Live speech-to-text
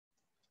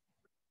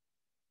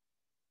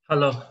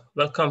Hello,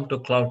 welcome to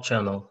Cloud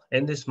Channel.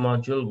 In this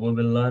module, we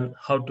will learn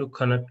how to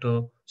connect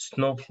to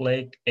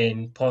Snowflake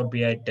in Power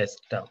BI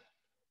Desktop.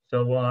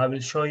 So I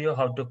will show you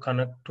how to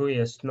connect to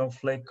a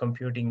Snowflake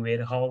computing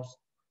warehouse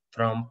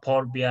from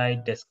Power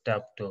BI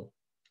Desktop tool.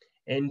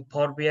 In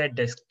Power BI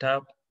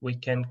Desktop, we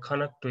can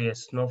connect to a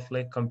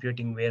Snowflake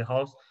computing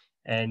warehouse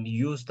and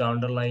use the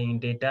underlying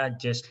data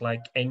just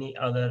like any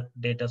other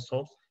data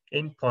source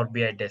in Power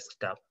BI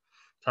Desktop.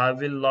 So I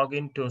will log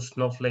into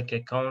Snowflake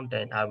account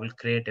and I will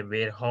create a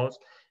warehouse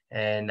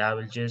and I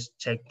will just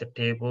check the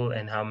table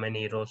and how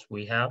many rows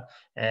we have,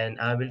 and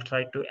I will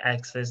try to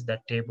access the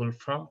table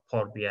from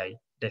Power BI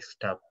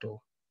Desktop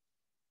tool.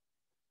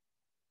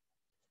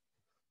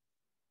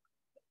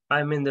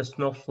 I'm in the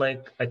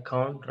Snowflake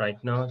account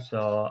right now,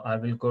 so I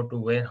will go to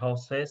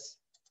warehouses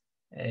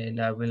and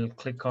I will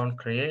click on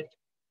create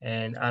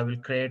and I will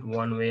create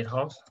one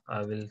warehouse.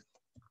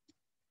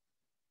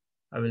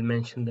 I will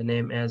mention the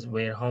name as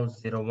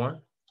warehouse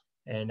 01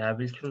 and I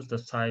will choose the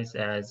size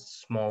as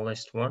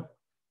smallest one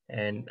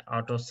and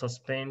auto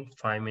suspend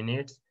 5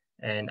 minutes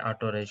and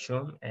auto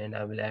resume, and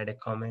I will add a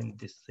comment.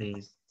 This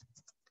is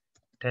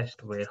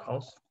test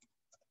warehouse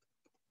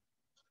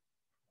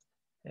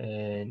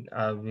and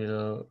I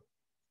will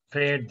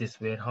create this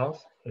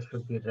warehouse. It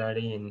should be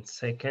ready in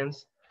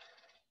seconds.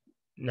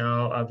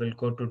 Now I will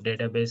go to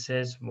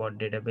databases. What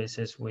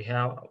databases we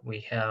have? We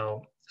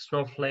have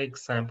Snowflake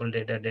sample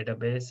data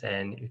database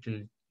and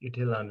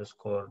util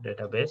underscore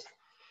database.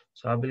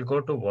 So I will go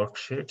to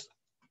worksheets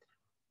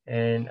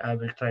and I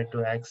will try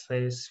to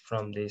access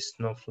from the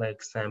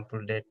Snowflake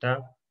sample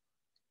data,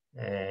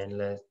 and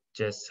let's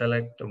just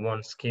select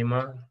one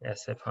schema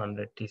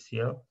SF100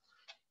 TCL.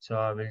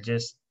 So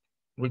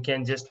we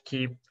can just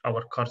keep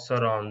our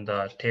cursor on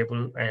the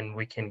table and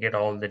we can get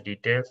all the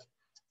details.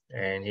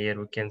 And here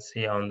we can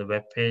see on the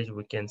web page,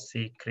 we can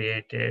see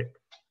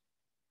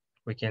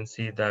we can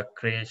see the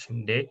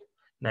creation date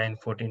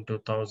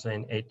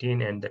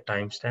 9/14/2018 and the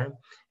timestamp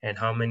and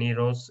how many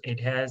rows it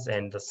has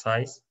and the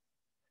size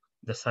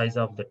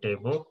of the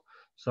table.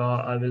 So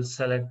I will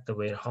select the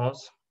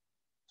warehouse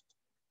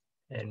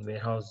and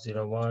warehouse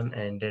 01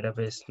 and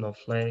database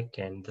Snowflake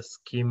and the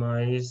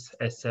schema is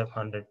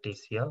SF100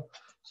 TCL.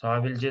 So I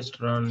will just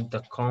run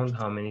the count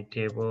how many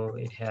table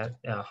it has,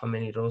 how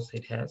many rows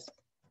it has,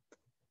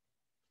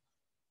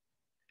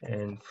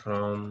 and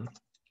from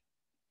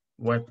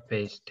web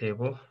page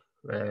table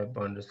web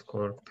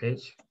underscore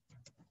page,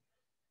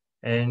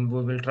 and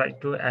we will try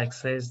to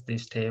access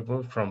this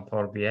table from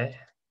Power BI.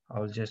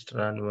 I'll just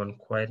run one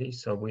query.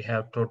 So we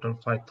have total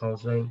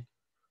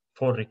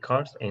 5,004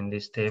 records in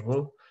this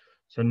table.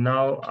 So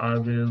now I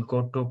will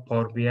go to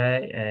Power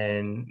BI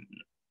and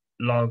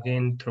log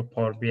in through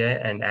Power BI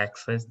and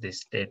access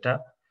this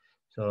data.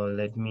 So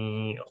let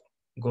me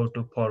go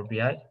to Power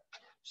BI.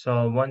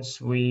 So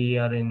once we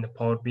are in the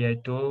Power BI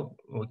tool,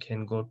 we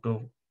can go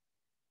to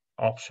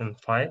option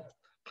file,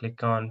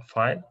 click on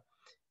file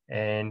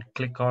and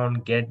click on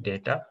get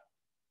data.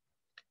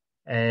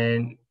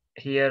 And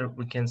here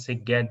we can see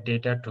get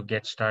data to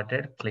get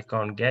started. Click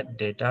on get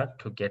data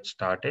to get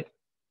started.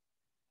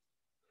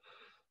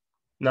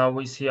 Now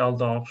we see all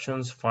the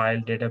options: file,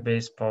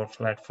 database, Power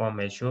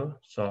Platform, Azure.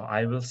 So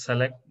I will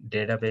select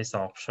database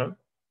option.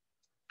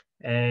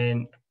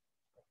 And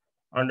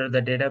under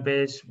the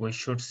database, we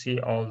should see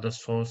all the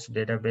source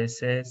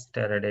databases: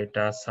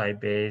 Teradata,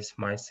 Sybase,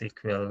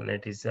 MySQL,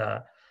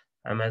 Netezza,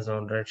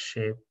 Amazon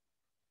Redshift,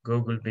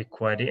 Google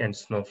BigQuery, and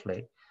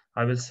Snowflake.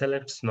 I will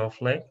select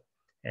Snowflake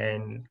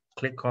and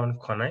click on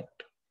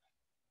connect.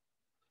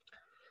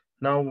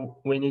 Now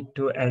we need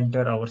to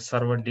enter our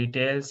server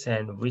details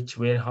and which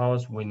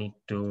warehouse we need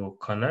to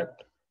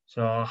connect.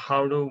 So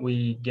how do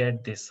we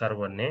get this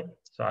server name?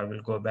 So I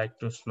will go back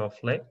to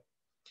Snowflake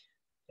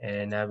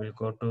and I will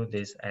go to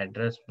this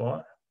address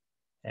bar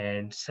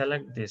and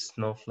select this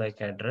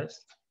Snowflake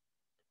address.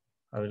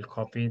 I will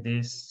copy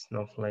this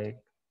Snowflake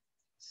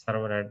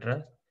server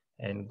address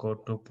and go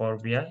to Power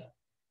BI,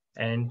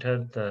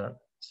 enter the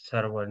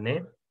server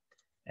name,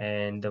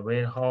 and the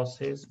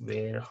warehouse is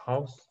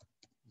warehouse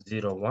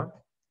 01.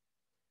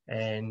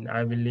 And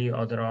I will leave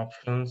other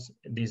options.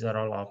 These are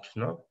all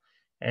optional.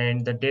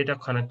 And the data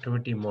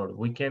connectivity mode,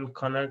 we can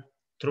connect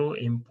through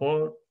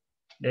import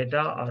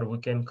data or we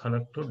can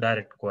connect to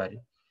direct query.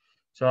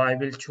 So I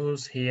will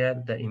choose here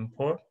the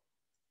import,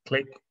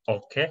 click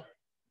OK.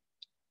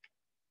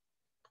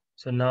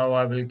 So now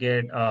I will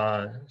get,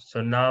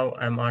 so now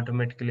I'm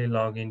automatically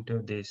logged into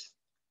this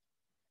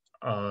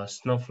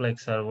Snowflake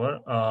server,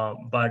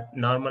 but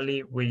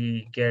normally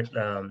we get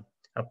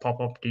a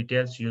pop-up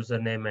details,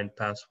 username and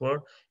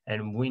password,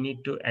 and we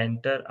need to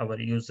enter our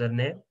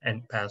username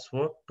and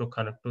password to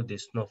connect to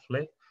this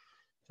Snowflake.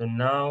 So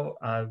now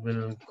I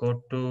will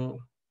go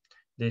to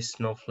this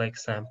Snowflake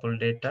sample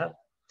data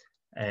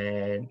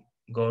and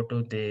go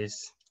to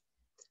this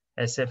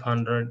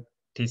SF100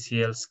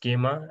 TCL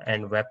schema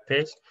and web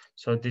page.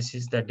 So this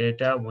is the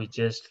data we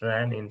just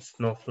ran in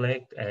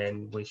Snowflake,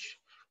 and which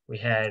we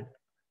had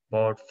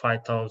about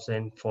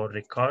 5,004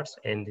 records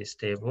in this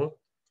table.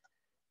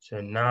 So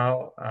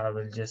now I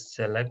will just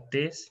select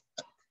this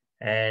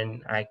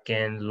and I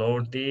can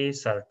load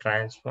this or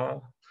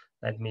transform.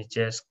 Let me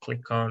just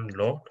click on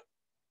load,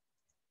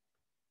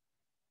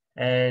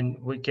 and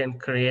we can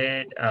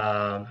create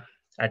a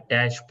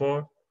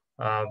dashboard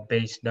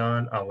based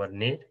on our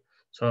need.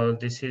 So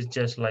this is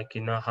just like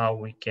how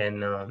we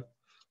can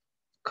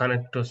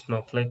connect to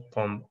Snowflake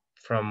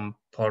from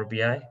Power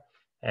BI,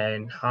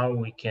 and how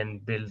we can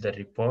build the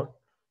report.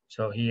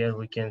 So here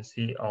we can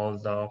see all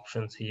the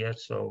options here.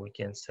 So we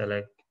can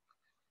select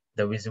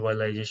the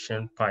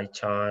visualization, pie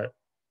chart,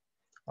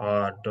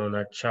 or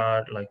donut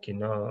chart, like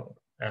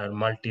a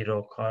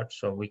multi-row chart.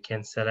 So we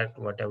can select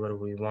whatever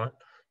we want.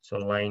 So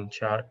line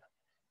chart,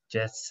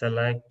 just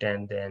select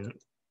and then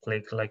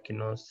click, like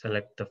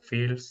select the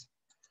fields.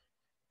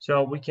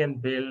 So we can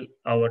build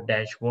our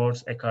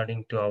dashboards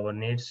according to our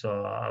needs.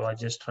 So I was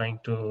just trying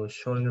to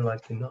show you,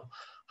 like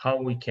how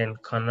we can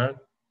connect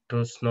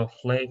to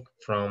Snowflake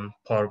from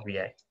Power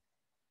BI.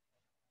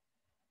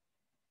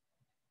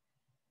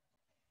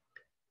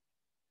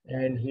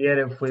 And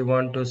here, if we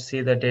want to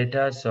see the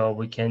data, so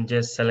we can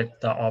just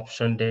select the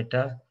option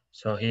data.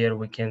 So here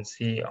we can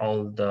see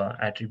all the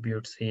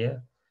attributes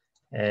here.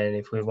 And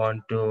if we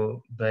want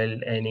to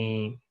build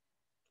any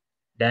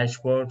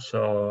dashboard,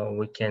 so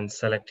we can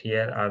select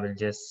here. I will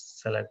just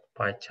select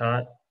pie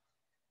chart,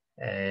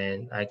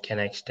 and I can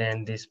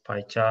extend this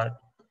pie chart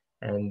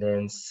and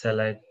then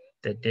select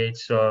the date.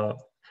 So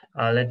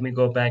let me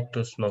go back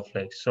to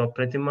Snowflake. So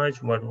pretty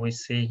much what we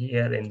see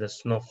here in the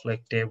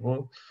Snowflake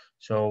table,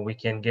 so we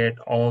can get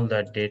all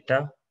the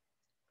data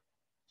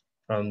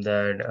from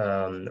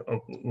that.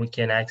 We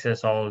can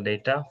access all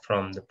data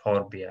from the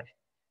Power BI.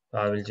 So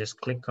I will just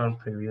click on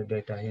preview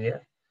data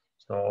here.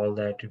 So all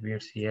the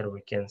attributes here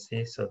we can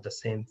see. So the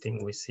same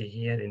thing we see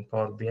here in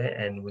Power BI,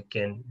 and we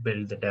can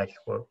build the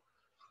dashboard.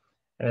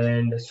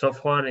 And so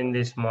far in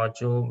this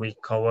module, we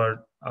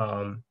covered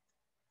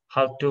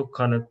how to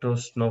connect to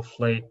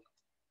Snowflake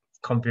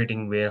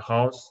computing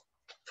warehouse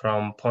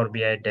from Power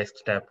BI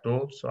desktop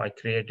tool. So I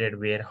created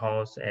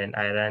warehouse and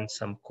I ran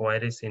some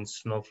queries in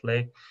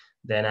Snowflake.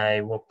 Then I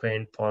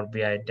opened Power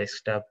BI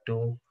desktop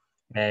tool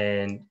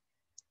and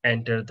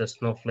enter the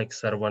Snowflake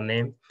server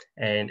name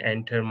and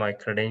enter my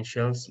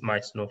credentials, my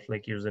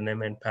Snowflake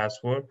username and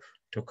password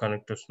to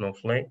connect to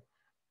Snowflake.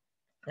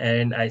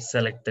 And I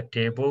select the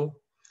table,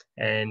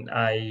 and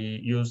I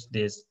use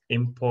this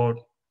import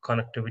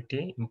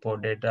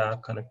data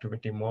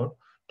connectivity mode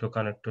to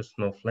connect to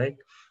Snowflake.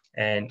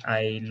 And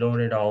I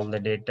loaded all the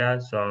data.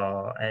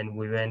 So, and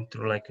we went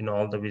through, like,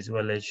 all the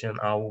visualization,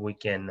 how we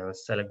can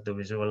select the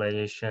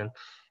visualization,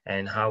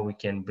 and how we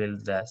can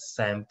build the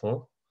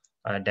sample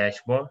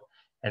dashboard.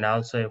 And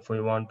also, if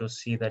we want to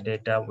see the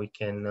data, we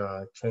can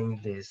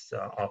change this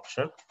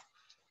option.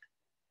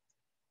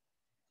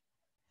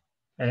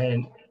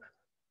 And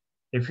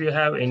if you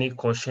have any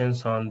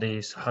questions on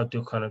this, how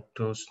to connect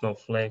to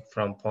Snowflake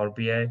from Power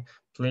BI,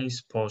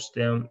 please post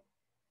them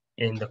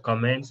in the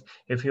comments.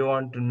 If you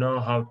want to know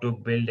how to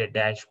build a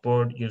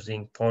dashboard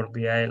using Power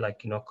BI,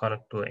 like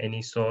connect to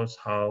any source,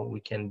 how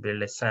we can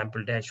build a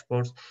sample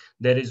dashboards,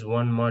 there is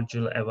one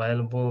module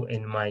available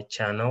in my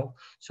channel.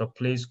 So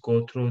please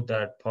go through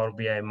that Power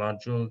BI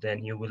module,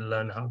 then you will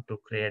learn how to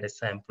create a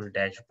sample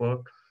dashboard.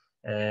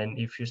 And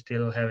if you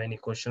still have any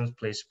questions,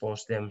 please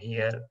post them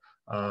here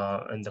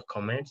in the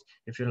comments.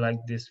 If you like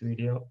this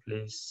video,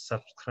 please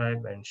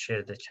subscribe and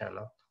share the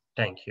channel.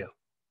 Thank you.